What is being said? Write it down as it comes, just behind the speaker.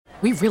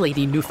We really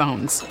need new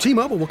phones.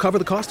 T-Mobile will cover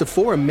the cost of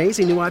 4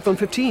 amazing new iPhone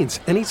 15s,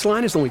 and each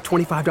line is only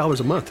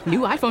 $25 a month. New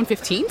iPhone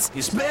 15s?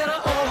 It's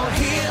better over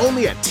here.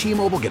 Only at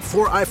T-Mobile, get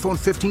 4 iPhone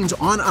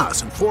 15s on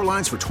us and 4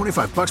 lines for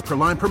 $25 per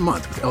line per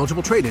month with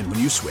eligible trade-in when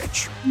you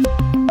switch.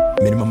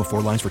 Minimum of 4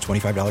 lines for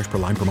 $25 per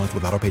line per month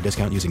with autopay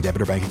discount using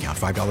debit or bank account.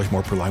 $5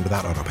 more per line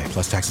without autopay,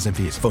 plus taxes and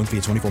fees. Phone fee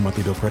at 24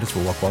 monthly bill credits for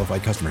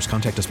well-qualified customers.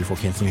 Contact us before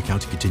canceling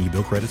account to continue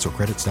bill credits or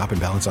credit stop and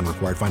balance on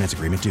required finance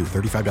agreement due.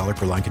 $35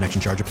 per line connection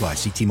charge applies.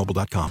 See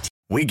T-Mobile.com.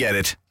 We get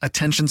it.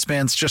 Attention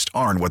spans just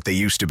aren't what they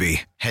used to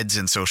be. Heads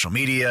in social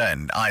media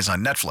and eyes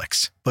on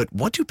Netflix. But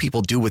what do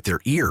people do with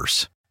their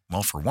ears?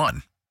 Well, for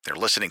one, they're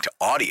listening to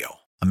audio.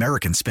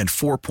 Americans spend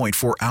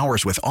 4.4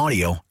 hours with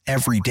audio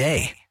every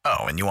day.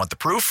 Oh, and you want the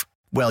proof?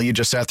 Well, you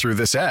just sat through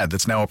this ad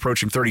that's now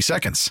approaching 30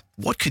 seconds.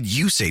 What could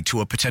you say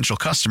to a potential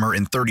customer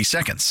in 30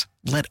 seconds?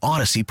 Let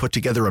Odyssey put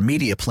together a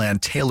media plan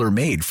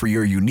tailor-made for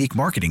your unique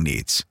marketing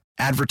needs.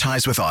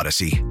 Advertise with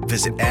Odyssey.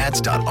 Visit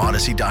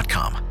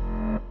ads.odyssey.com.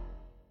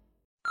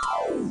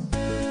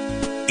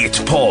 It's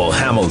Paul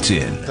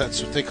Hamilton.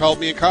 That's what they called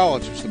me in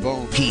college. It's the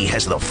bone. He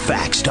has the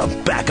facts to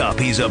back up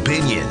his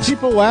opinions.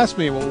 People ask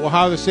me, well,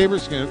 how are the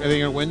Sabres going to, are they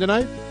going to win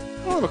tonight?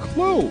 I don't have a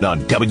clue. On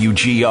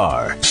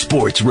WGR,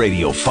 Sports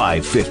Radio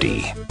 550.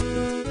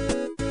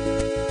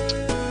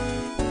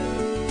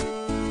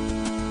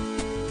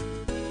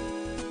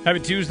 Happy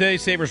Tuesday.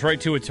 Sabres right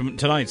to it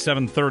tonight,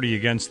 7:30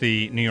 against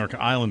the New York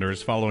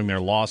Islanders following their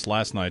loss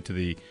last night to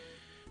the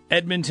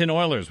Edmonton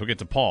Oilers. We'll get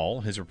to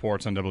Paul. His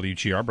reports on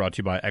WGR brought to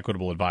you by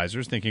Equitable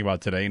Advisors, thinking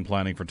about today and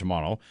planning for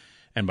tomorrow.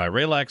 And by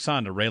Raylax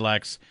Honda.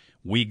 Raylax,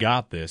 we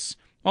got this.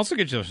 Also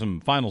get you some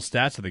final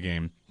stats of the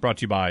game, brought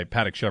to you by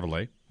Paddock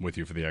Chevrolet, with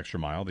you for the extra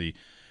mile. The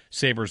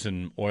Sabres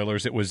and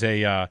Oilers, it was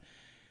a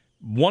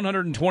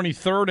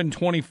 123rd and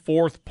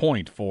 24th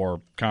point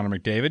for Connor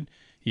McDavid.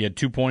 He had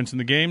 2 points in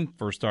the game,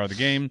 first star of the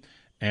game,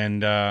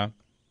 and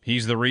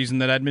he's the reason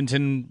that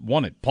Edmonton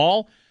won it.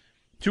 Paul,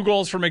 2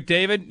 goals for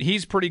McDavid.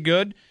 He's pretty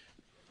good.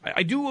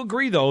 I do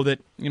agree, though, that,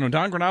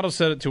 Don Granato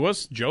said it to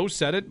us. Joe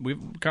said it. We've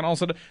kind of all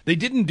said it. They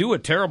didn't do a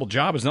terrible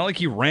job. It's not like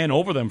he ran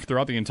over them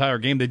throughout the entire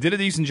game. They did a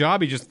decent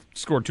job. He just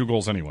scored 2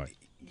 goals anyway.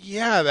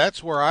 Yeah,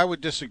 that's where I would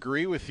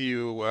disagree with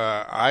you.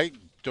 I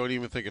don't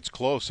even think it's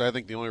close. I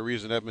think the only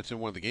reason Edmonton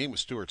won the game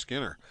was Stuart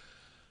Skinner.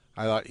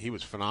 I thought he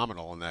was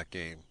phenomenal in that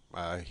game.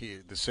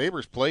 The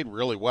Sabres played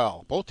really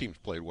well. Both teams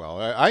played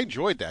well. I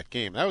enjoyed that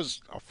game. That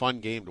was a fun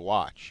game to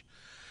watch.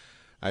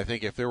 I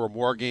think if there were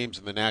more games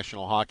in the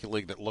National Hockey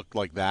League that looked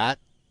like that,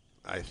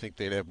 I think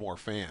they'd have more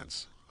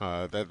fans.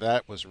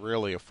 That was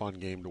really a fun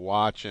game to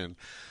watch. And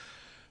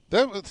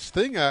that was the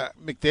thing.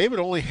 McDavid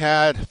only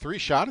had 3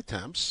 shot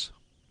attempts,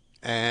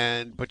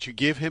 but you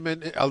give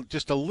him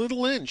just a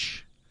little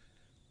inch,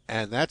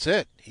 and that's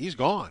it. He's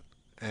gone.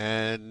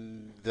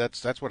 And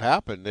that's what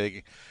happened.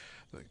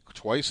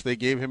 Twice they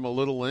gave him a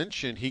little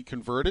inch, and he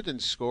converted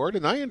and scored.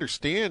 And I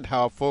understand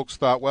how folks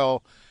thought,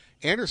 well,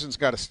 Anderson's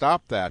got to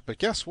stop that. But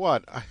guess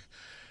what?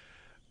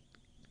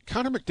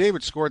 Connor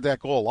McDavid scored that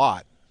goal a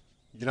lot.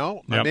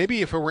 Yep.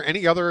 Maybe if it were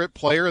any other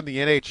player in the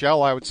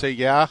NHL, I would say,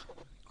 yeah,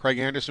 Craig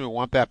Anderson would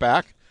want that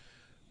back.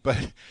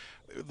 But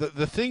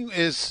the thing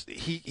is,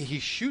 he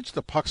shoots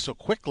the puck so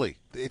quickly.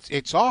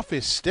 It's off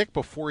his stick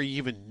before you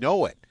even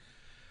know it.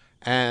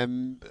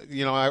 And,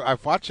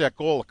 I've watched that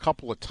goal a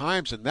couple of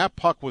times, and that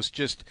puck was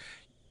just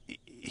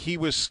 – he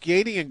was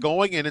skating and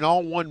going, and in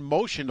all one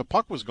motion, the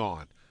puck was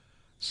gone.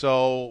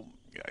 So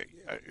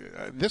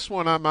this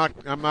one I'm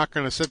not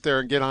going to sit there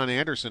and get on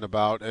Anderson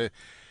about.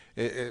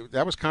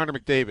 That was Connor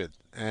McDavid,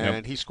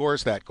 and He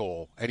scores that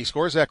goal, and he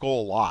scores that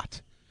goal a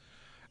lot.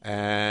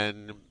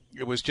 And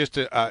it was just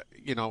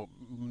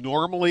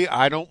normally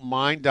I don't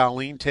mind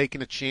Dahlin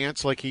taking a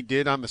chance like he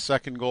did on the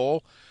second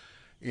goal,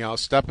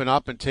 stepping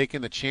up and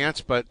taking the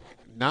chance, but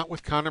not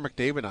with Connor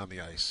McDavid on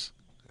the ice.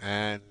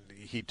 And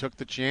he took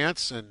the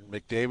chance, and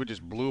McDavid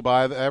just blew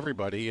by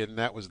everybody, and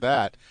that was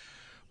that.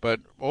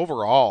 But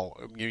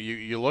overall,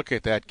 you look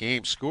at that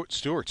game,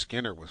 Stuart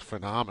Skinner was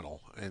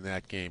phenomenal in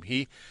that game.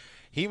 He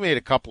made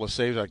a couple of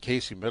saves on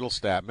Casey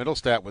Middlestat.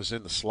 Middlestat was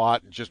in the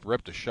slot and just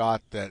ripped a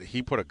shot that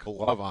he put a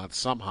glove on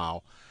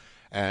somehow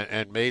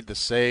and made the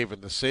save.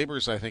 And the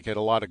Sabres, I think, had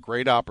a lot of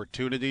great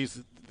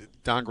opportunities.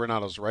 Don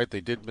Granato's right.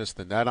 They did miss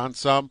the net on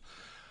some.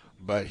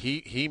 But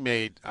he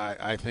made,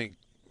 I think,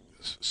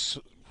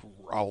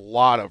 a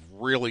lot of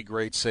really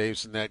great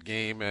saves in that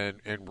game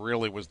and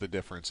really was the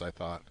difference, I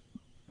thought.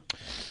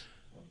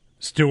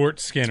 Stuart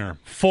Skinner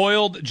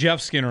foiled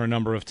Jeff Skinner a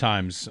number of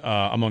times,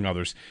 among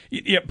others.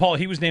 Yeah, Paul,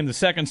 he was named the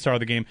second star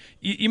of the game.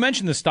 You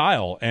mentioned the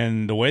style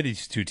and the way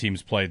these two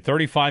teams played.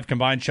 35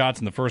 combined shots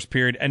in the first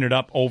period, ended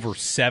up over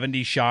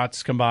 70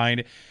 shots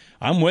combined.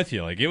 I'm with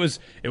you. It was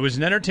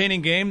an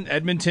entertaining game.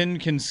 Edmonton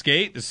can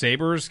skate. The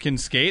Sabres can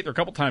skate. There were a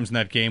couple times in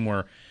that game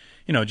where,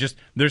 just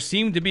there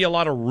seemed to be a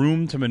lot of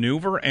room to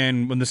maneuver.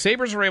 And when the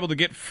Sabres are able to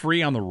get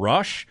free on the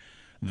rush,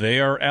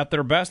 they are at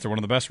their best. They're one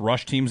of the best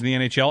rush teams in the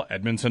NHL.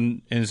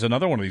 Edmonton is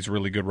another one of these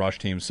really good rush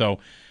teams. So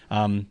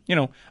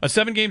A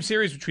 7-game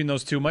series between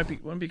those two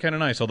wouldn't be kind of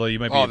nice. Although you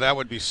might be, that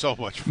would be so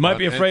much fun. Might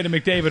be afraid of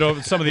McDavid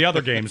over some of the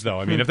other games, though.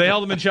 I mean, if they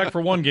held him in check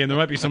for one game, there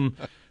might be some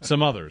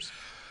others.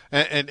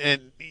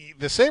 And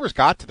the Sabres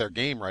got to their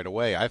game right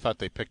away. I thought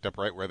they picked up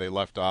right where they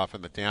left off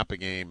in the Tampa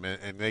game,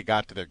 and they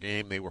got to their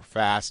game. They were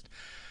fast,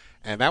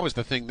 and that was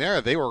the thing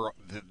there. They were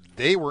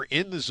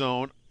in the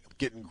zone,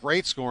 getting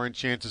great scoring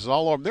chances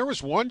all over them. There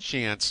was one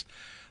chance.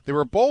 They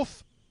were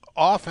both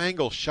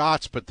off-angle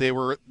shots, but they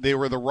were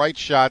the right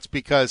shots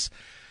because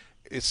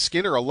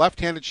Skinner, a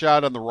left-handed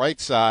shot on the right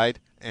side,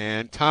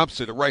 and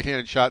Thompson, a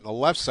right-handed shot on the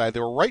left side.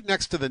 They were right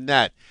next to the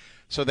net.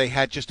 So they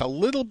had just a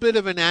little bit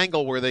of an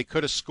angle where they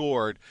could have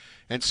scored,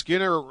 and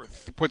Skinner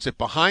puts it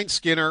behind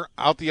Skinner,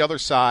 out the other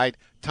side.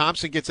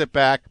 Thompson gets it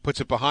back,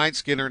 puts it behind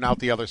Skinner, and out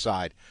the other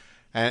side.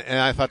 And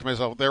I thought to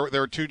myself, there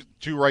were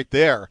two right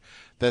there.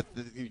 That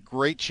the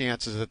great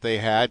chances that they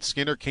had.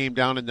 Skinner came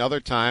down another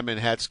time and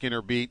had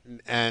Skinner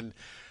beaten, and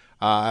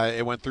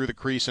it went through the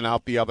crease and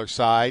out the other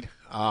side.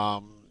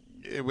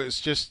 It was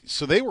just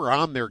so they were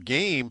on their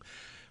game,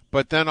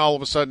 but then all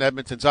of a sudden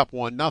Edmonton's up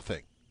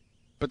 1-0.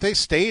 But they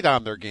stayed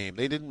on their game.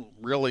 They didn't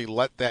really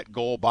let that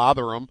goal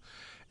bother them,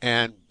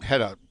 and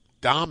had a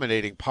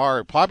dominating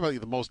probably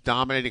the most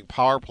dominating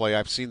power play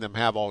I've seen them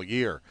have all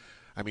year.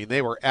 I mean,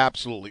 they were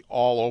absolutely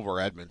all over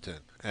Edmonton,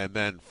 and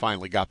then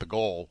finally got the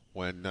goal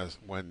when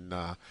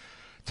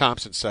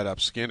Thompson set up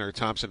Skinner.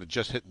 Thompson had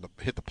just hit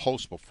the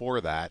post before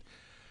that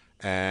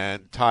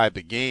and tied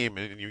the game.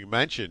 And you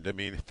mentioned,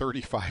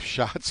 35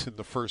 shots in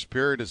the first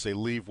period as they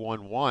leave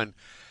 1-1,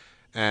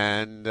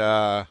 and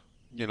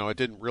it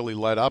didn't really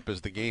let up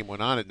as the game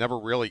went on. It never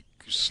really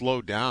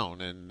slowed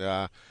down,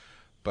 and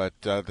but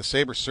the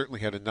Sabres certainly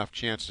had enough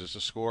chances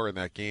to score in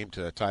that game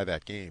to tie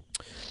that game.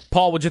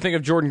 Paul, what'd you think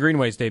of Jordan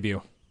Greenway's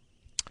debut?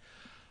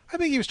 I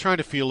think he was trying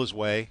to feel his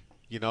way.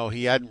 He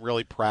hadn't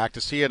really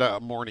practiced. He had a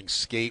morning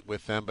skate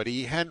with them, but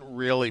he hadn't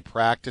really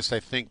practiced. I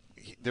think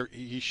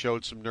he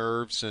showed some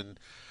nerves and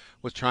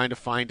was trying to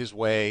find his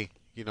way,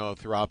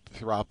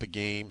 throughout the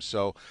game.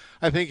 So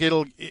I think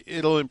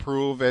it'll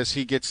improve as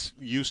he gets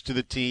used to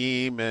the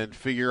team and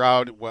figure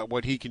out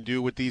what he can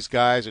do with these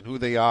guys and who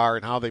they are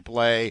and how they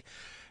play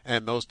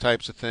and those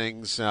types of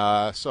things.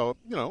 So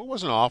it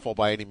wasn't awful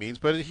by any means,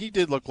 but he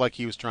did look like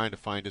he was trying to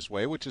find his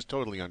way, which is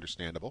totally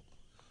understandable.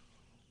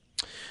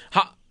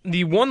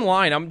 The one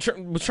line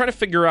was trying to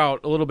figure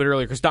out a little bit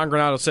earlier, because Don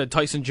Granato said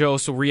Tyson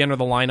Jost will re-enter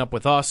the lineup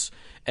with us,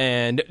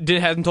 and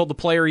hasn't told the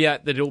player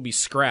yet that it will be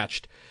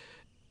scratched.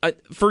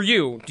 For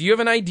you, do you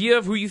have an idea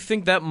of who you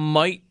think that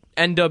might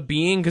end up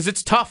being? Because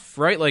it's tough,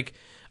 right? Like,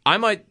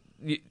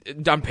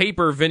 on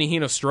paper, Vinny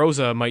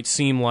Hinostroza might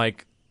seem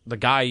like the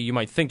guy you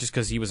might think just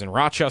because he was in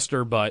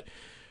Rochester, but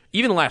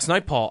even last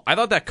night, Paul, I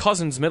thought that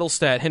Cousins,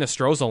 Middlestat,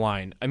 Hinostroza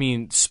line,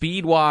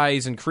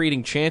 speed-wise and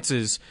creating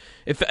chances,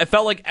 it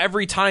felt like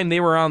every time they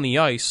were on the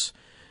ice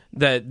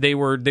that they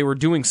were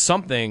doing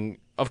something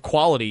of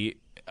quality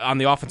on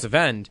the offensive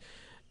end.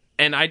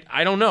 And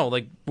I don't know,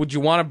 would you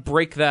want to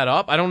break that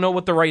up? I don't know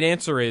what the right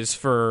answer is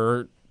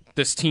for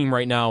this team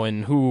right now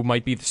and who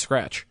might be the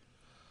scratch.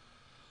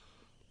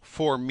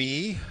 For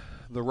me,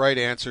 the right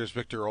answer is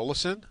Victor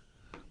Olofsson.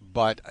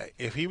 But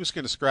if he was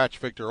going to scratch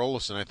Victor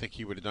Olofsson, I think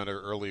he would have done it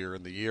earlier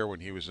in the year when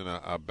he was in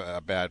a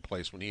bad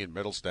place, when he and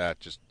Middlestat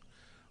just,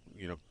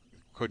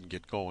 couldn't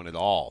get going at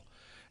all.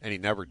 And he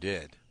never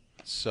did.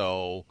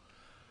 So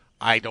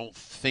I don't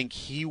think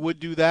he would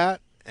do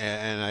that.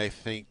 And I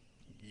think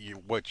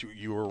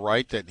you were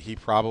right that he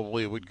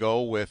probably would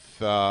go with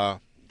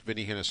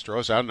Vinny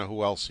Hinostroza. I don't know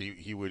who else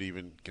he would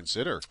even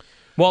consider.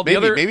 Well,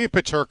 maybe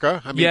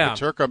Peterka. Yeah.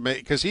 Peterka,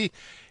 because he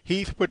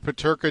put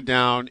Peterka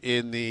down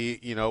in the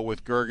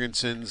with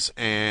Girgensons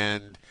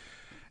and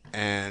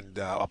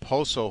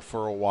Oposo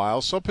for a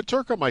while, so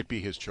Peterka might be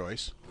his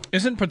choice.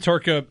 Isn't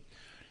Peterka?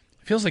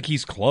 Feels like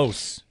he's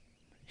close.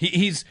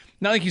 He's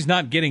not like he's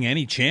not getting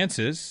any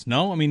chances.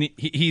 No,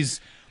 he's.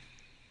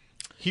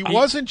 He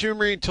wasn't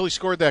Jimmy until he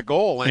scored that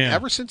goal, and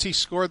ever since he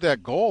scored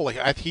that goal,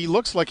 he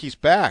looks like he's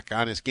back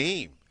on his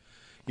game.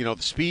 The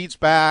speed's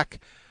back.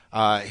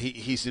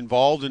 He's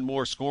involved in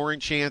more scoring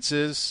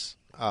chances.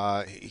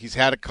 He's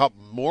had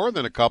more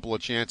than a couple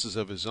of chances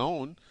of his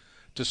own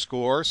to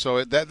score,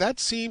 so that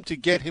seemed to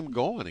get him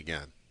going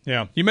again.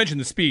 Yeah, you mentioned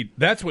the speed.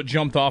 That's what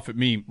jumped off at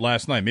me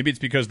last night. Maybe it's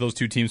because those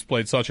two teams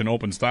played such an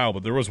open style,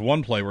 but there was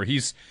one play where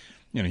he's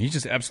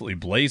just absolutely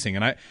blazing,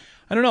 and I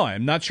don't know.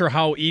 I'm not sure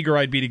how eager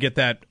I'd be to get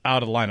that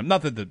out of the lineup.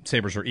 Not that the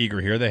Sabres are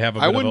eager here. They have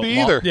I wouldn't be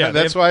either. Yeah,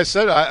 that's why I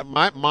said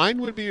mine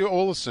would be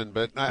Olofsson,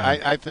 but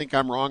I think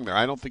I'm wrong there.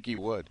 I don't think he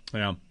would.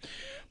 Yeah.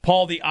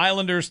 Paul, the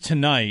Islanders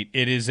tonight,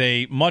 it is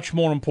a much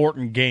more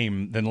important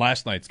game than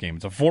last night's game.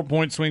 It's a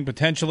 4-point swing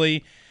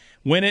potentially.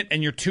 Win it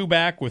and you're 2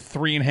 back with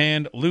 3 in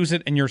hand. Lose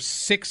it and you're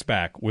 6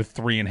 back with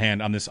 3 in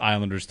hand on this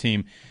Islanders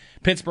team.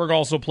 Pittsburgh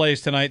also plays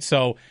tonight,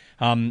 so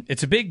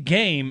it's a big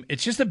game.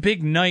 It's just a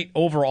big night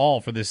overall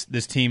for this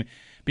team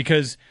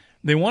because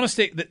they want to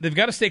stay. They've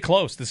got to stay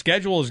close. The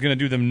schedule is going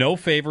to do them no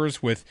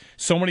favors with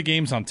so many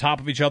games on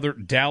top of each other.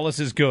 Dallas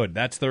is good.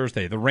 That's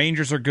Thursday. The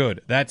Rangers are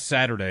good. That's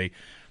Saturday.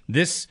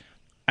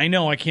 I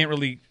know I can't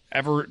really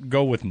ever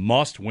go with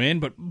must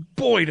win, but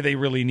boy, do they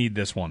really need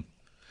this one.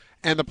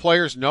 And the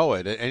players know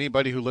it.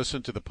 Anybody who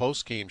listened to the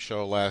post-game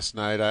show last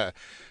night,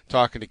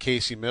 talking to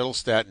Casey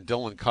Middlestat and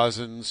Dylan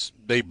Cousins,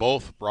 they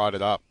both brought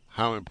it up,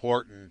 how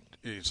important.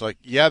 It's like,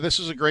 yeah, this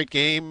is a great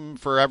game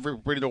for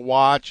everybody to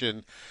watch,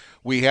 and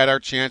we had our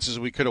chances.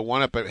 We could have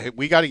won it, but hey,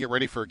 we got to get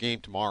ready for a game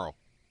tomorrow.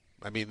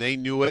 I mean, they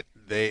knew it.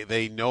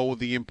 They know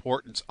the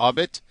importance of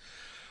it.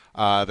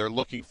 They're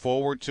looking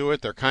forward to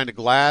it. They're kind of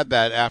glad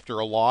that after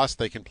a loss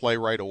they can play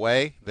right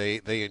away.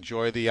 They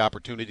enjoy the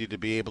opportunity to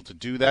be able to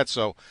do that.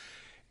 So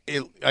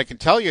I can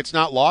tell you it's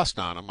not lost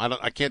on them.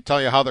 I can't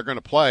tell you how they're going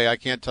to play. I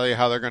can't tell you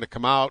how they're going to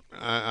come out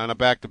on a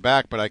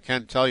back-to-back, but I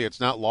can tell you it's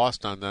not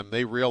lost on them.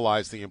 They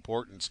realize the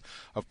importance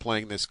of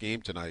playing this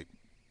game tonight.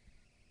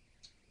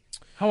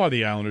 How are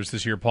the Islanders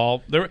this year,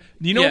 Paul?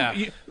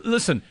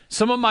 Listen,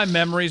 some of my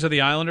memories of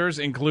the Islanders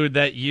include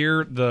that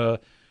year, the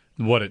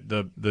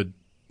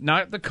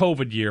not the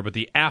COVID year, but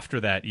the after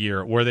that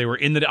year, where they were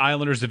in the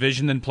Islanders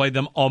division and played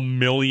them a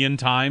million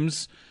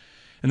times.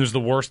 And there's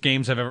the worst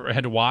games I've ever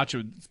had to watch.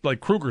 It was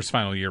like Kruger's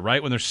final year,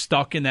 right? When they're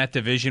stuck in that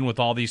division with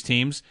all these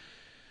teams.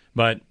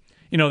 But,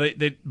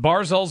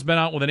 Barzal's been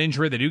out with an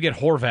injury. They do get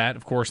Horvat,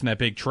 of course, in that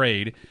big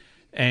trade.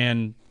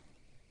 And,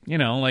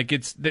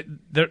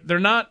 they're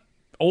not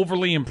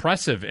overly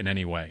impressive in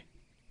any way.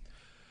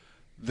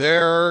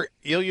 They're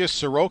Ilya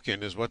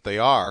Sorokin is what they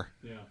are.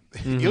 Yeah.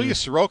 Ilya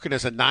Sorokin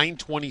has a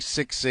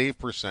 .926 save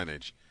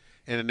percentage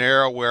in an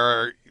era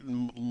where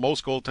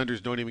most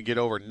goaltenders don't even get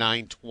over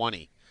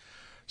 .920.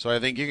 So I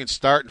think you can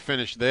start and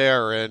finish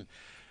there. And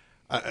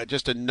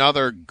just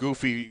another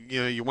goofy,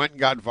 you went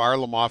and got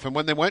Varlamov. And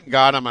when they went and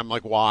got him, I'm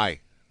like, why?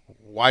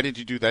 Why did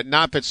you do that?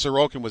 Not that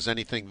Sorokin was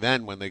anything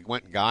then when they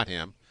went and got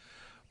him.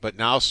 But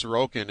now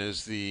Sorokin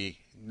is the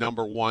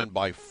number one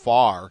by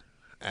far.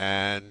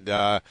 And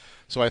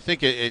so I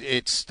think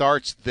it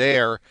starts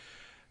there.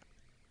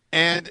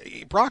 And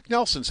Brock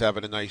Nelson's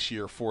having a nice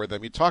year for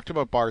them. You talked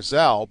about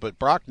Barzal, but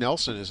Brock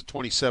Nelson is a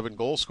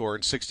 27-goal scorer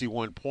and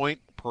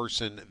 61-point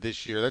person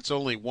this year. That's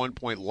only 1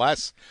 point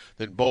less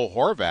than Bo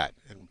Horvat.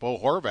 And Bo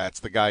Horvat's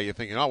the guy you're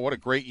thinking, oh, what a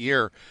great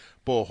year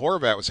Bo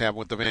Horvat was having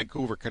with the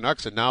Vancouver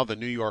Canucks and now the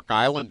New York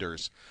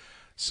Islanders.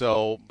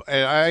 So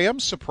I am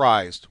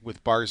surprised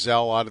with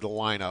Barzal out of the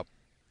lineup,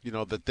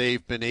 that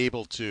they've been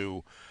able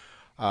to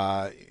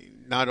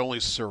not only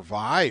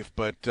survive,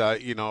 but,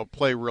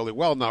 play really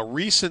well. Now,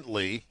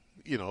 recently,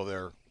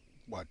 they're,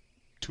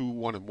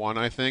 2-1-1,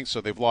 I think. So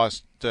they've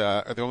lost,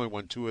 they only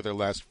won 2 of their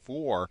last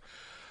 4.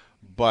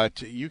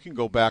 But you can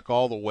go back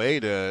all the way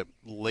to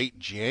late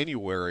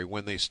January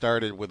when they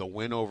started with a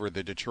win over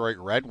the Detroit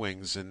Red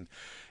Wings. And,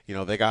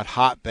 they got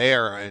hot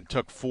there and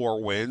took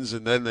 4 wins.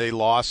 And then they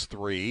lost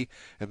 3.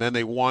 And then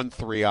they won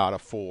 3 out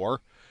of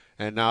 4.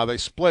 And now they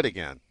split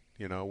again,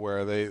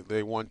 where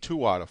they won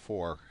 2 out of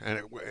 4.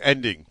 And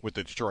ending with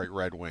the Detroit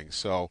Red Wings.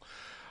 So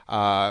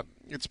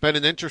it's been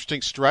an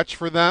interesting stretch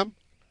for them.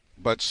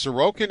 But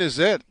Sorokin is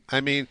it.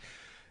 I mean,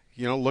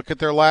 look at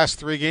their last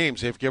 3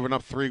 games. They've given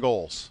up 3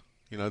 goals.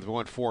 They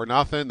went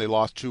 4-0. They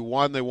lost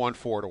 2-1. They won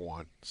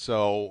 4-1.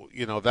 So,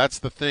 that's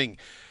the thing.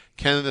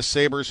 Can the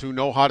Sabres, who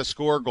know how to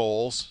score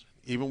goals,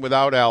 even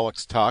without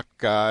Alex Tuch,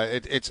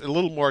 it's a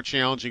little more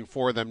challenging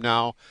for them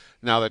now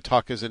that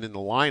Tuch isn't in the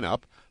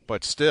lineup.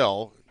 But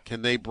still,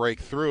 can they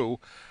break through,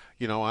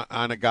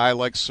 on a guy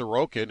like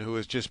Sorokin, who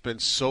has just been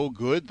so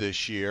good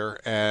this year?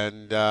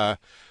 And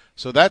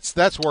so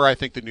that's where I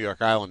think the New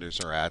York Islanders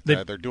are at.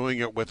 They're doing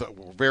it with a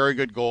very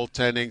good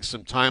goaltending,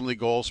 some timely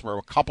goals from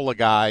a couple of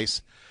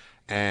guys.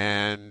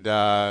 And,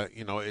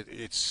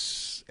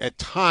 it's at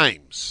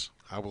times,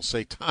 I will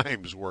say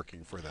times,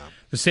 working for them.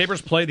 The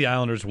Sabres played the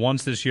Islanders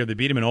once this year. They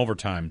beat them in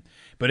overtime.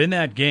 But in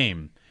that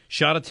game,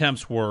 shot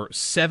attempts were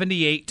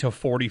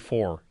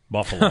 78-44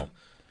 Buffalo.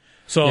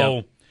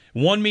 So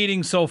one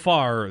meeting so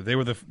far, they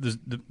were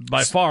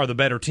by far the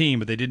better team,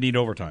 but they did need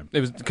overtime.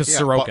 It was because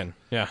Sorokin.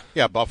 Yeah,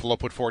 Buffalo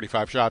put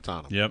 45 shots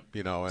on them.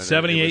 Yep. And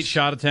 78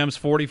 shot attempts,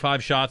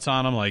 45 shots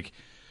on them.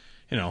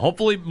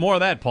 Hopefully more of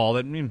that, Paul.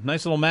 That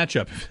nice little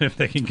matchup if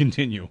they can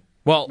continue.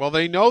 Well,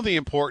 they know the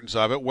importance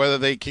of it. Whether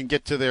they can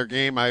get to their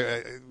game,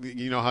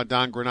 how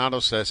Don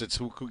Granato says it's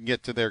who can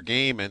get to their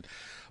game, and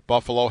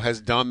Buffalo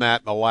has done that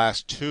in the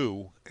last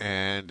 2.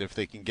 And if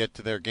they can get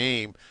to their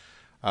game,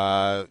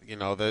 they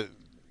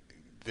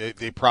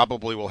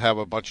probably will have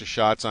a bunch of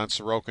shots on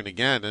Sorokin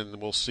again,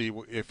 and we'll see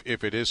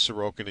if it is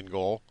Sorokin in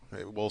goal.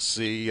 We'll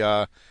see.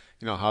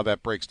 How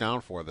that breaks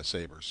down for the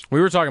Sabres.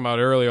 We were talking about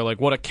earlier,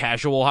 what a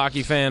casual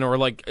hockey fan or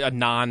a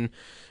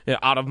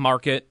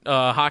out-of-market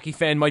hockey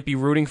fan might be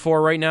rooting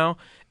for right now.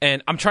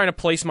 And I'm trying to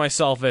place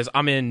myself as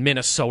I'm in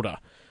Minnesota.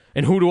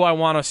 And who do I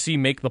want to see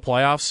make the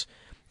playoffs?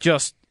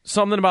 Just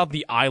something about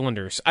the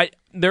Islanders.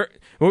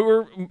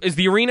 Is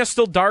the arena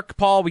still dark,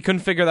 Paul? We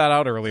couldn't figure that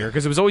out earlier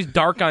because it was always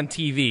dark on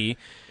TV.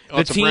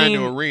 It's a brand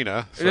new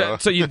arena.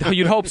 So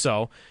you'd hope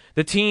so.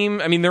 The team,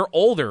 they're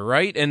older,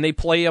 right? And they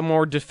play a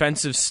more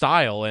defensive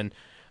style. And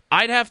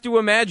I'd have to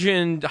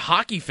imagine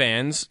hockey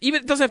fans,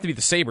 even it doesn't have to be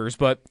the Sabres,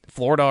 but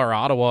Florida or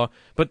Ottawa,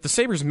 but the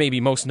Sabres maybe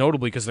most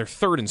notably because they're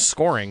third in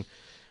scoring.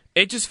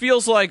 It just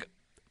feels like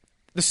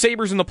the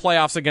Sabres in the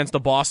playoffs against a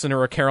Boston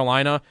or a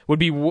Carolina would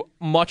be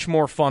much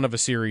more fun of a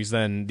series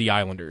than the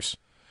Islanders.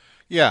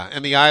 Yeah,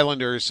 and the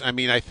Islanders, I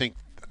mean, I think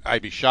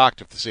I'd be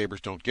shocked if the Sabres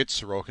don't get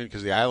Sorokin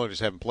because the Islanders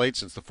haven't played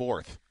since the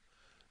 4th.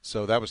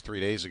 So that was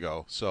 3 days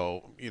ago.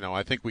 So,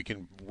 I think we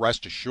can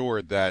rest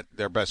assured that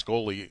their best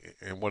goalie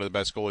and one of the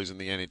best goalies in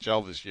the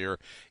NHL this year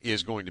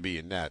is going to be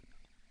in net.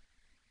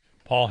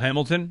 Paul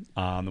Hamilton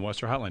on the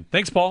Western Hotline.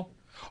 Thanks, Paul.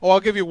 Oh,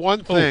 I'll give you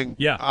one thing.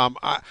 Yeah.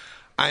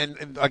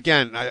 And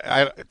again,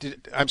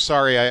 I'm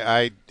sorry,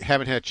 I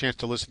haven't had a chance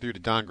to listen through to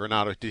Don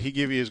Granato. Did he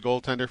give you his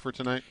goaltender for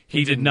tonight?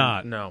 He did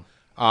not. No.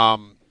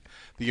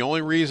 The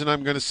only reason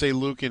I'm going to say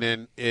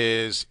Luukkonen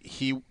is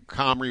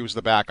Comrie was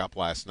the backup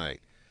last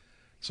night.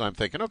 So I'm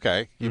thinking,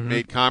 okay, you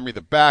made Comrie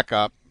the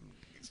backup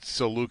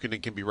so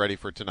Luukkonen can be ready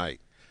for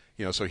tonight.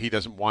 So he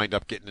doesn't wind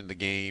up getting in the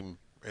game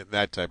and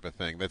that type of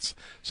thing. That's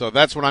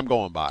what I'm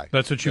going by.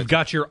 That's what you've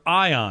got your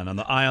eye on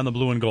the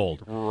blue and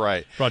gold.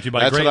 Right. Brought to you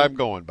by That's what I'm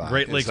going by.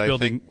 Great Lakes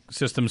Building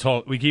Systems.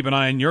 We keep an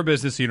eye on your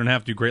business so you don't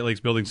have to. Great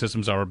Lakes Building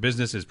Systems, our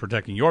business is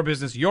protecting your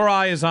business. Your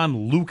eye is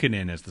on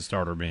Luukkonen as the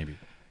starter, maybe.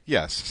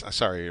 Yes.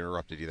 Sorry I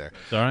interrupted you there.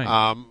 It's all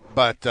right.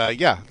 But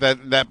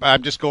that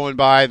I'm just going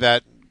by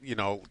that,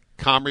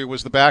 Comrie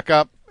was the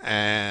backup,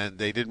 and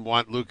they didn't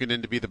want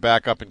Luukkonen to be the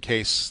backup in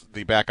case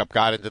the backup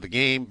got into the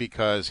game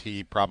because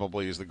he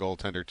probably is the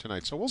goaltender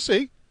tonight. So we'll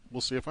see.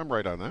 We'll see if I'm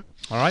right on that.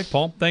 All right,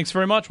 Paul. Thanks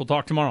very much. We'll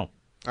talk tomorrow.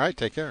 All right,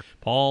 take care.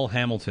 Paul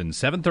Hamilton,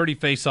 7:30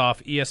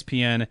 face-off,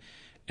 ESPN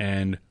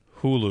and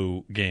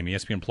Hulu game,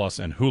 ESPN Plus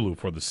and Hulu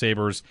for the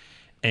Sabres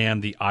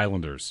and the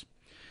Islanders.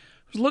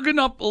 I was looking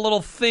up a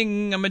little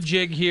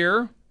thingamajig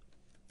here.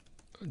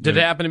 Did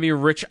it happen to be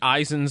Rich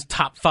Eisen's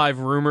top 5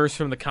 rumors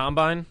from the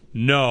Combine?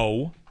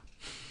 No,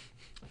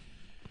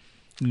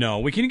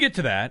 we can get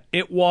to that.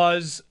 It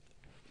was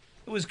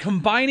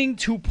combining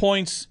 2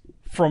 points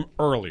from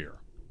earlier.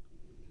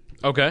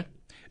 Okay.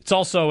 It's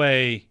also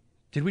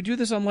did we do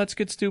this on Let's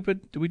Get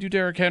Stupid? Did we do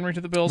Derrick Henry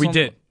to the Bills? We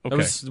did.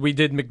 Okay. We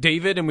did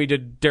McDavid and we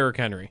did Derrick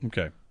Henry.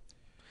 Okay.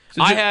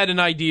 I had an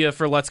idea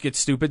for Let's Get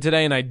Stupid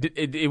today, and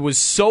it was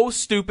so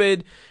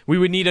stupid, we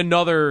would need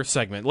another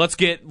segment. Let's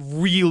get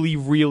really,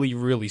 really,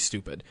 really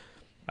stupid.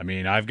 I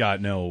mean, I've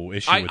got no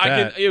issue with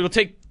that. It'll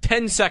take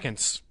 10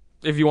 seconds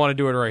if you want to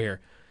do it right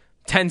here.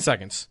 10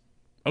 seconds.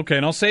 Okay,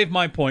 and I'll save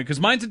my point, because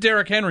mine's a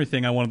Derrick Henry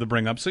thing I wanted to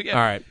bring up. So, yeah. All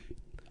right.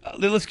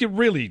 Let's get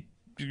really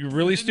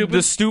stupid.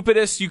 The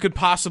stupidest you could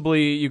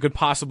possibly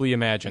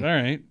imagine. All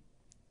right.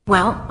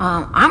 Well,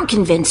 I'm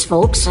convinced,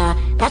 folks,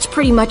 that's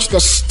pretty much the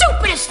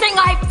stupidest thing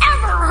I've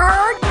ever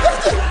heard.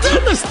 That's the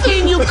dumbest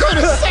thing you could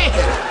have said.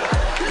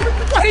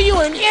 What are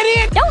you, an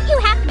idiot? Don't you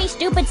have to be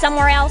stupid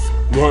somewhere else?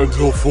 Not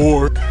until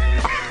 4. All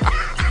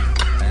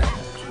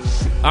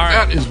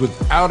right. That is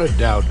without a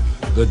doubt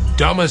the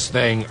dumbest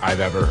thing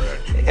I've ever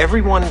heard.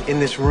 Everyone in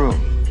this room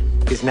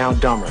is now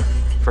dumber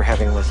for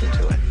having listened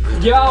to it.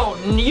 Yo,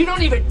 you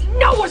don't even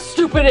know what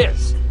stupid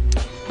is.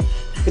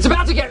 It's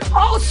about to get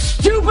all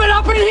stupid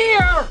up in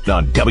here!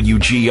 On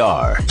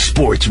WGR,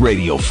 Sports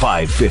Radio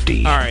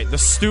 550. All right, the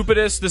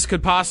stupidest this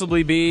could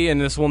possibly be,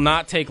 and this will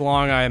not take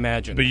long, I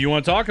imagine. But you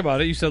want to talk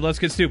about it, you said let's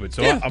get stupid.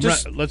 So yeah,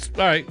 let's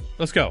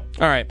go.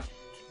 All right.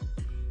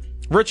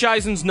 Rich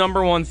Eisen's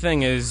number one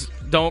thing is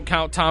don't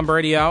count Tom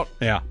Brady out.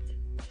 Yeah.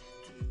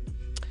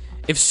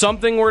 If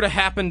something were to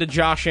happen to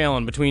Josh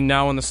Allen between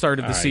now and the start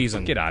of the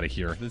season. Get out of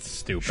here. This is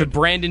stupid. Should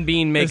Brandon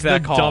Beane make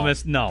that call?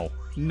 Dumbest. No.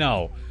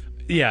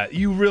 Yeah,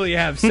 you really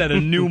have set a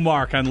new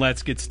mark on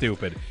Let's Get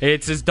Stupid.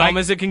 It's as dumb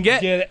as it can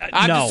get.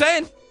 I'm just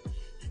saying.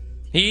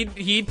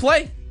 He'd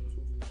play.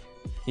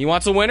 He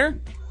wants a winner.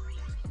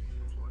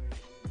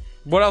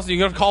 What else? Are you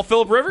going to call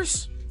Phillip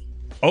Rivers?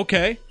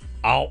 Okay.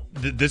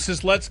 This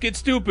is Let's Get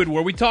Stupid,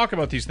 where we talk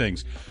about these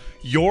things.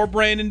 You're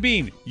Brandon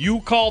Beane.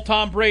 You call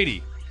Tom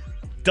Brady.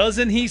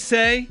 Doesn't he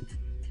say,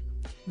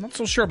 I'm not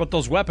so sure about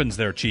those weapons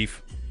there,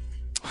 Chief.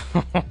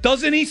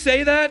 Doesn't he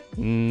say that?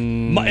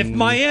 If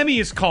Miami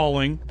is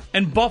calling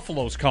and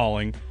Buffalo's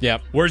calling,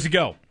 yep. Where's he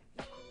go?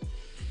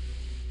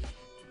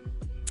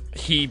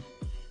 He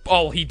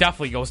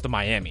definitely goes to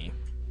Miami.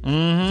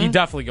 Mm-hmm. He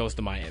definitely goes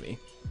to Miami.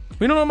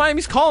 We don't know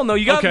Miami's calling, though.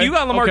 You got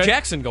Lamar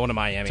Jackson going to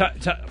Miami.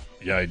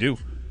 Yeah, I do.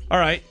 All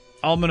right.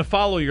 I'm going to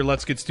follow your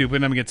Let's Get Stupid,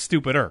 and I'm going to get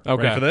stupider.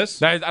 Okay. Ready for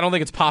this? I don't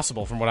think it's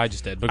possible from what I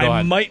just did, but go ahead.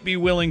 I might be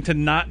willing to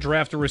not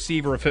draft a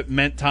receiver if it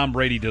meant Tom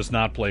Brady does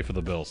not play for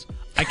the Bills.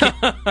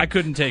 I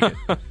couldn't take it.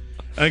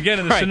 Again,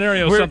 in the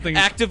scenario, something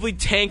actively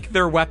tank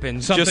their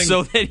weapons just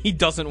so that he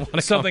doesn't want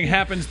to. Something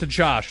happens to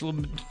Josh.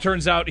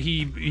 Turns out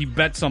he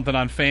bet something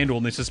on FanDuel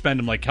and they suspend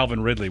him like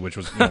Calvin Ridley, which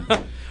was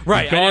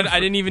right. I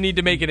didn't even need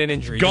to make it an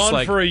injury.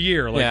 Gone for a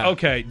year.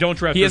 Okay, don't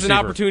draft. He has an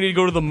opportunity to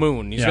go to the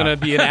moon. He's going to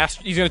be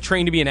he's going to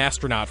train to be an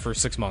astronaut for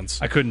 6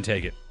 months. I couldn't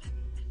take it.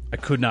 I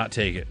could not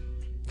take it.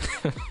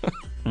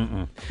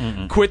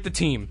 Quit the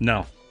team.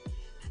 No.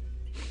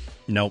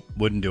 Nope.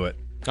 Wouldn't do it.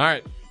 All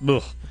right.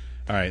 Ugh.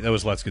 All right, that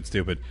was Let's Get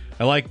Stupid.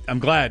 I'm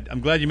glad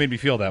you made me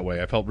feel that way.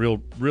 I felt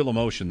real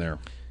emotion there.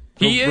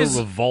 Real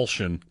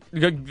revulsion.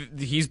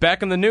 He's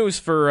back in the news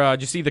for,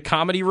 did you see the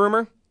comedy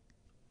rumor?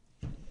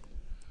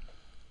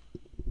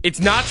 It's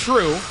not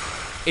true.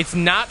 It's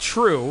not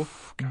true.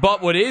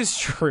 But what is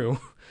true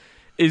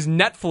is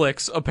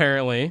Netflix,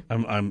 apparently,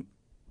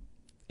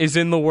 is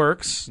in the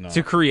works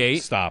to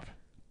create. Stop.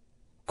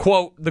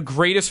 Quote, the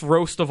greatest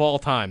roast of all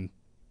time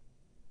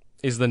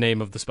is the name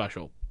of the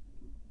special.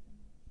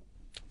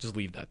 Just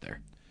leave that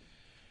there.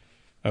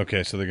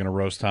 Okay, so they're going to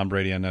roast Tom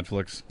Brady on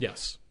Netflix?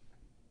 Yes.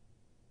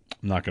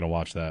 I'm not going to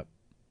watch that.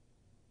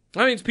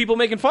 I mean, it's people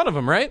making fun of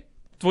him, right?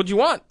 It's what you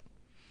want.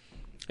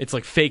 It's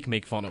like fake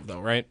make fun of, though,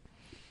 right?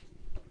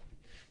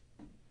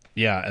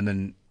 Yeah, and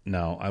then,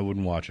 no, I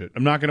wouldn't watch it.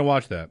 I'm not going to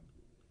watch that.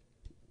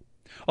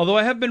 Although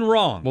I have been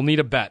wrong. We'll need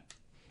a bet.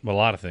 Well, a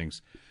lot of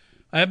things.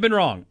 I have been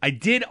wrong. I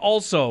did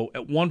also,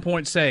 at one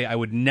point, say I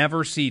would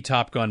never see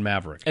Top Gun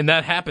Maverick. And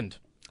that happened.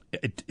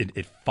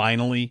 It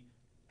finally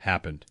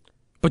happened.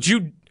 But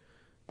you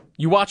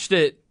watched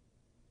it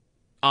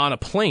on a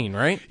plane,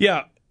 right?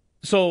 Yeah.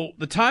 So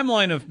the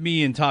timeline of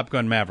me and Top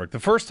Gun Maverick, the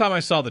first time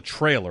I saw the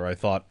trailer, I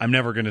thought, I'm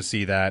never going to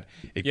see that.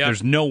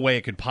 There's no way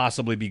it could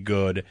possibly be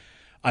good.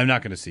 I'm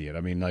not going to see it.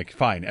 I mean, like,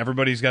 fine.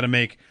 Everybody's got to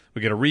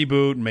we get a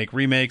reboot, make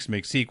remakes,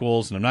 make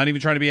sequels, and I'm not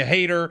even trying to be a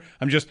hater.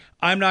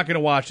 I'm not going to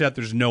watch that.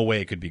 There's no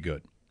way it could be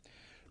good.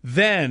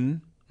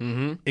 Then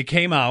it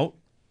came out,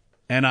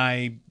 and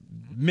I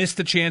missed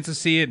the chance to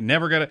see it,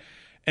 never got it.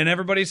 And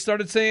everybody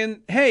started saying,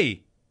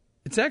 hey,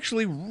 it's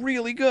actually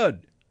really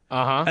good.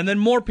 Uh-huh. And then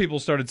more people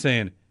started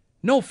saying,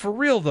 no, for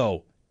real,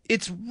 though.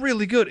 It's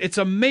really good. It's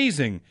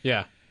amazing.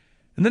 Yeah.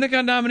 And then it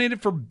got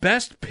nominated for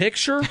Best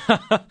Picture.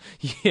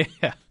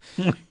 Yeah.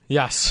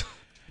 Yes.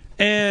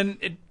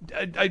 And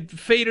I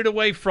faded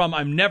away from,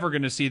 I'm never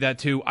going to see that,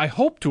 to I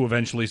hope to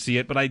eventually see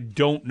it, but I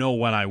don't know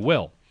when I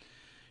will.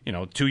 You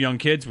know, 2 young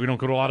kids, we don't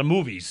go to a lot of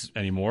movies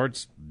anymore.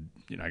 It's,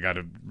 I got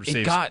to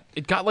say...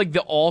 It got like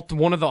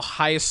one of the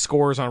highest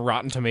scores on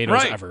Rotten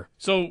Tomatoes ever.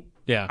 So...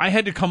 Yeah. I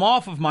had to come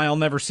off of my I'll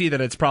never see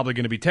that, it's probably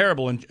going to be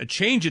terrible, and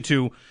change it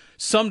to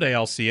someday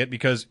I'll see it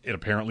because it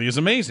apparently is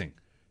amazing.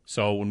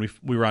 So when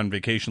we were on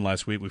vacation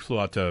last week, we flew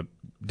out to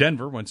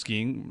Denver, went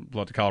skiing,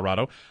 flew out to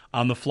Colorado.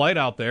 On the flight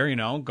out there,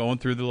 going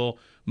through the little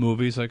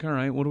movies, like, all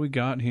right, what do we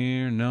got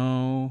here?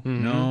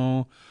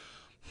 No.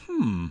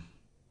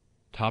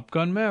 Top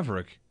Gun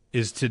Maverick.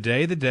 Is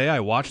today the day I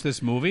watch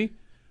this movie?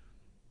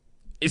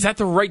 Is that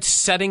the right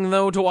setting,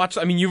 though, to watch?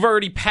 I mean, you've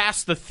already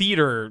passed the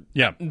theater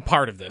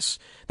part of this.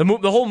 The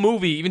whole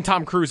movie, even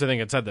Tom Cruise, I think,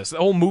 had said this. The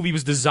whole movie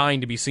was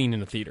designed to be seen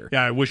in a theater.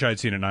 Yeah, I wish I'd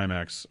seen it in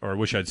IMAX, or I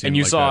wish I'd seen and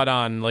you saw it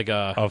on, like,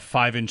 a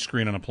 5-inch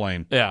screen on a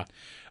plane. Yeah.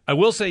 I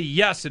will say,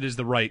 yes, it is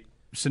the right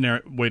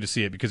way to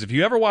see it, because if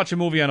you ever watch a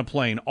movie on a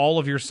plane, all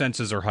of your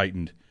senses are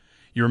heightened.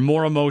 You're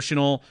more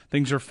emotional.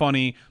 Things are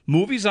funny.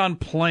 Movies on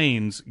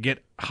planes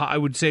get, I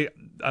would say,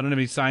 I don't have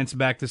any science to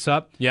back this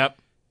up. Yep.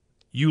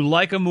 You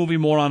like a movie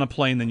more on a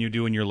plane than you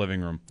do in your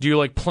living room. Do you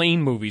like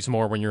plane movies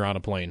more when you're on a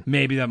plane?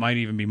 Maybe that might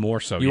even be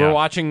more so. You were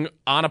watching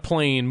on a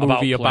plane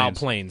movie about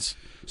planes.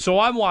 So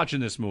I'm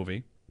watching this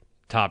movie,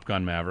 Top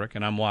Gun Maverick,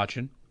 and I'm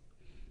watching.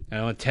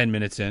 And I'm 10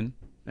 minutes in,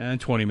 and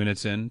 20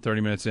 minutes in,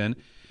 30 minutes in.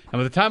 And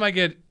by the time I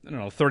get,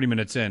 30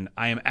 minutes in,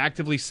 I am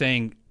actively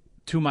saying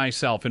to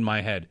myself in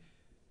my head,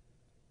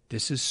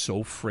 this is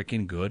so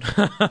freaking good.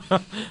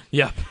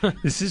 Yep.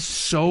 This is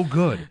so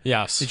good.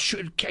 Yes.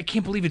 I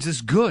can't believe it's this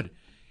good.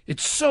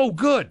 It's so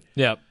good.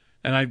 Yep.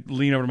 And I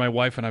lean over to my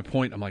wife and I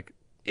point. I'm like,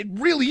 it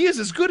really is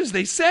as good as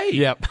they say.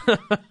 Yep.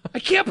 I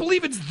can't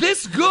believe it's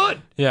this good.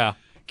 Yeah.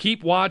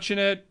 Keep watching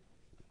it.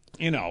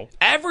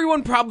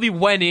 Everyone probably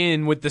went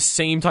in with the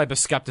same type of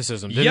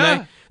skepticism, didn't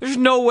they? There's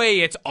no way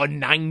it's a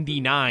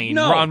 99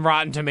 on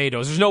Rotten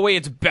Tomatoes. There's no way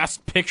it's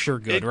Best Picture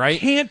good, right? It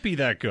can't be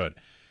that good.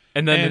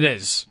 And then it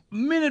is.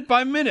 Minute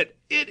by minute,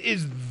 it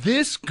is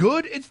this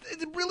good. It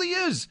really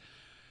is.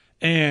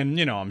 And,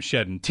 I'm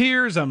shedding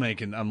tears.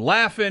 I'm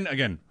laughing.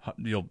 Again,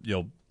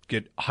 you'll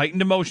get heightened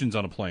emotions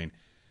on a plane.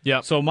 Yeah.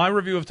 So my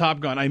review of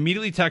Top Gun, I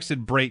immediately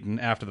texted Brayton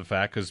after the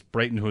fact, because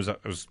Brayton, who I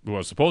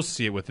was supposed to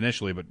see it with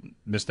initially but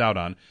missed out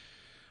on,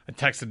 I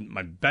texted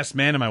my best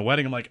man at my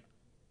wedding. I'm like,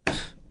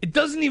 it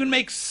doesn't even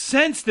make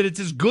sense that it's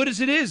as good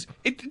as it is.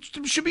 It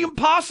should be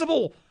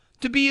impossible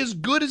to be as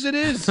good as it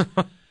is.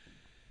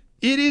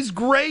 It is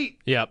great.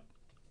 Yep.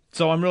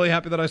 So I'm really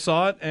happy that I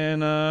saw it,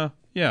 and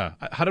yeah.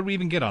 How did we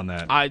even get on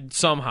that?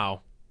 Somehow.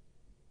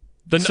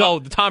 The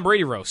Tom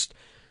Brady roast.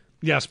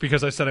 Yes,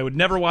 because I said I would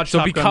never watch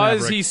Top Gun Maverick. So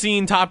because he's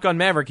seen Top Gun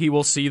Maverick, he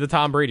will see the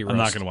Tom Brady roast. I'm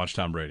not going to watch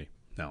Tom Brady.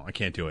 No, I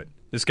can't do it.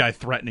 This guy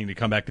threatening to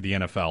come back to the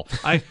NFL.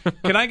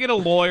 Can I get a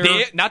lawyer?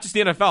 Not just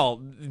the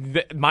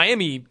NFL.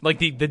 Miami, like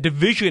the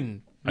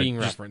division being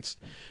referenced.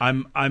 Are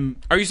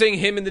you saying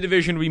him in the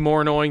division would be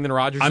more annoying than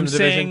Rodgers in the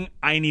division? I'm saying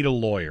I need a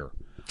lawyer.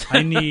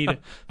 I need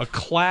a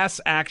class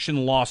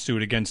action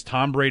lawsuit against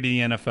Tom Brady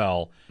in the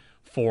NFL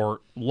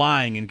for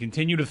lying and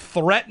continue to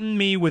threaten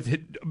me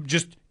with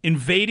just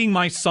invading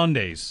my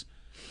Sundays.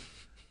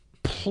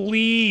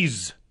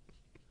 Please.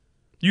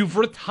 You've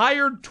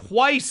retired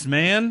twice,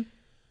 man.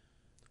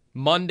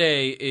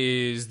 Monday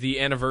is the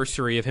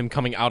anniversary of him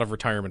coming out of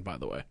retirement, by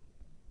the way.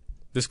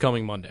 This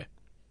coming Monday.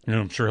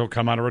 I'm sure he'll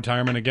come out of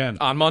retirement again.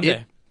 On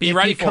Monday. Be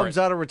ready for it. If he comes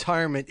out of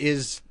retirement,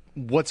 is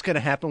what's going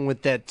to happen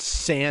with that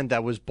sand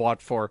that was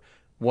bought for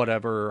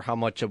whatever, how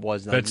much it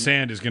was? That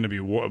sand is going to be,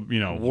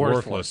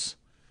 worthless.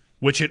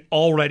 Which it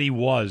already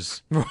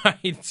was. Right.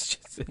 It's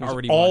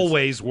already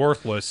always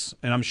worthless.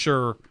 And I'm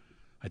sure,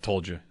 I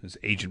told you, his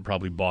agent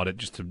probably bought it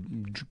just to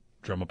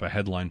drum up a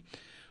headline.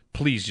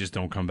 Please just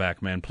don't come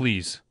back, man.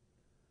 Please.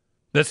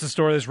 That's the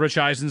story, this Rich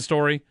Eisen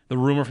story. The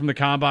rumor from the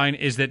Combine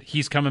is that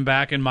he's coming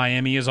back and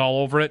Miami is all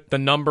over it. The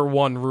number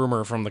one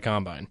rumor from the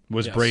Combine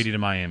was Brady to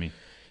Miami.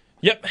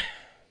 Yep.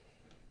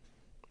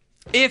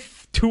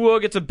 If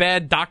Tua gets a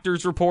bad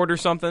doctor's report or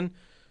something.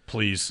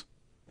 Please.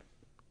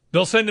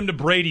 They'll send him to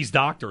Brady's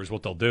doctor is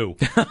what they'll do.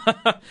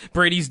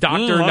 Brady's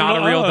doctor,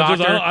 not a real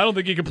doctor. I don't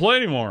think he can play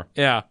anymore.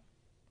 Yeah.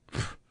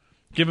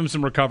 Give him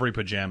some recovery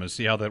pajamas.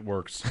 See how that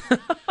works.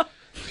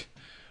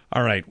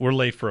 All right, we're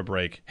late for a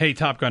break. Hey,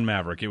 Top Gun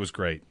Maverick, it was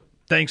great.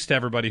 Thanks to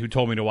everybody who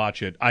told me to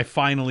watch it. I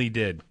finally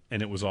did,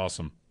 and it was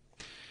awesome.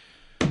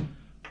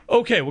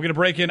 Okay, we're going to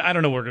break in. I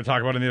don't know what we're going to talk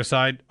about on the other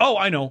side. Oh,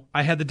 I know.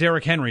 I had the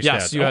Derrick Henry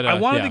stats. You had, I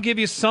wanted to give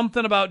you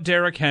something about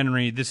Derrick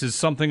Henry. This is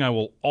something I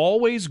will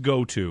always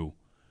go to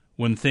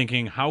when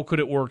thinking, how could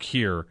it work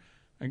here?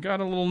 I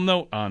got a little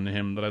note on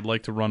him that I'd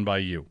like to run by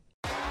you.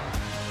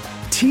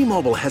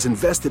 T-Mobile has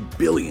invested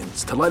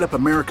billions to light up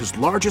America's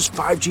largest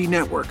 5G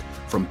network,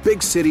 from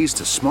big cities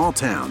to small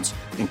towns,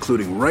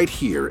 including right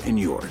here in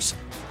yours.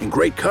 And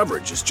great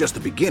coverage is just the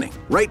beginning.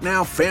 Right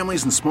now,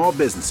 families and small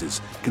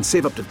businesses can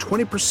save up to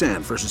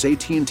 20% versus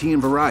AT&T and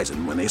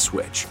Verizon when they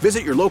switch.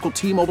 Visit your local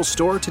T-Mobile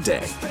store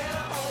today.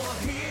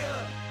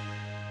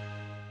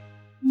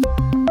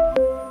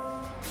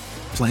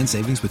 Plan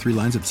savings with 3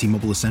 lines of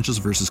T-Mobile Essentials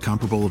versus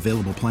comparable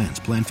available plans.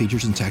 Plan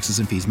features and taxes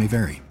and fees may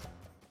vary.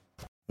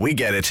 We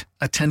get it.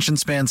 Attention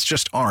spans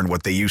just aren't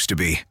what they used to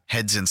be.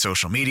 Heads in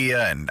social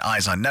media and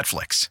eyes on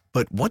Netflix.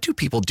 But what do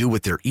people do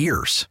with their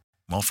ears?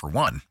 Well, for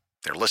one,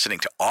 they're listening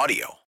to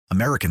audio.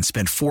 Americans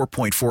spend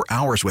 4.4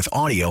 hours with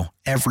audio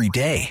every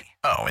day.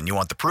 Oh, and you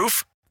want the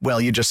proof?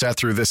 Well, you just sat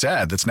through this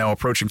ad that's now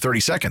approaching 30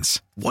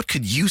 seconds. What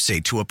could you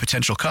say to a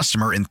potential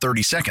customer in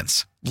 30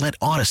 seconds? Let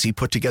Odyssey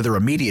put together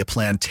a media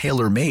plan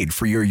tailor-made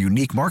for your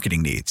unique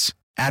marketing needs.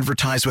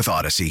 Advertise with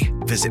Odyssey.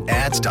 Visit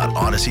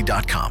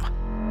ads.odyssey.com.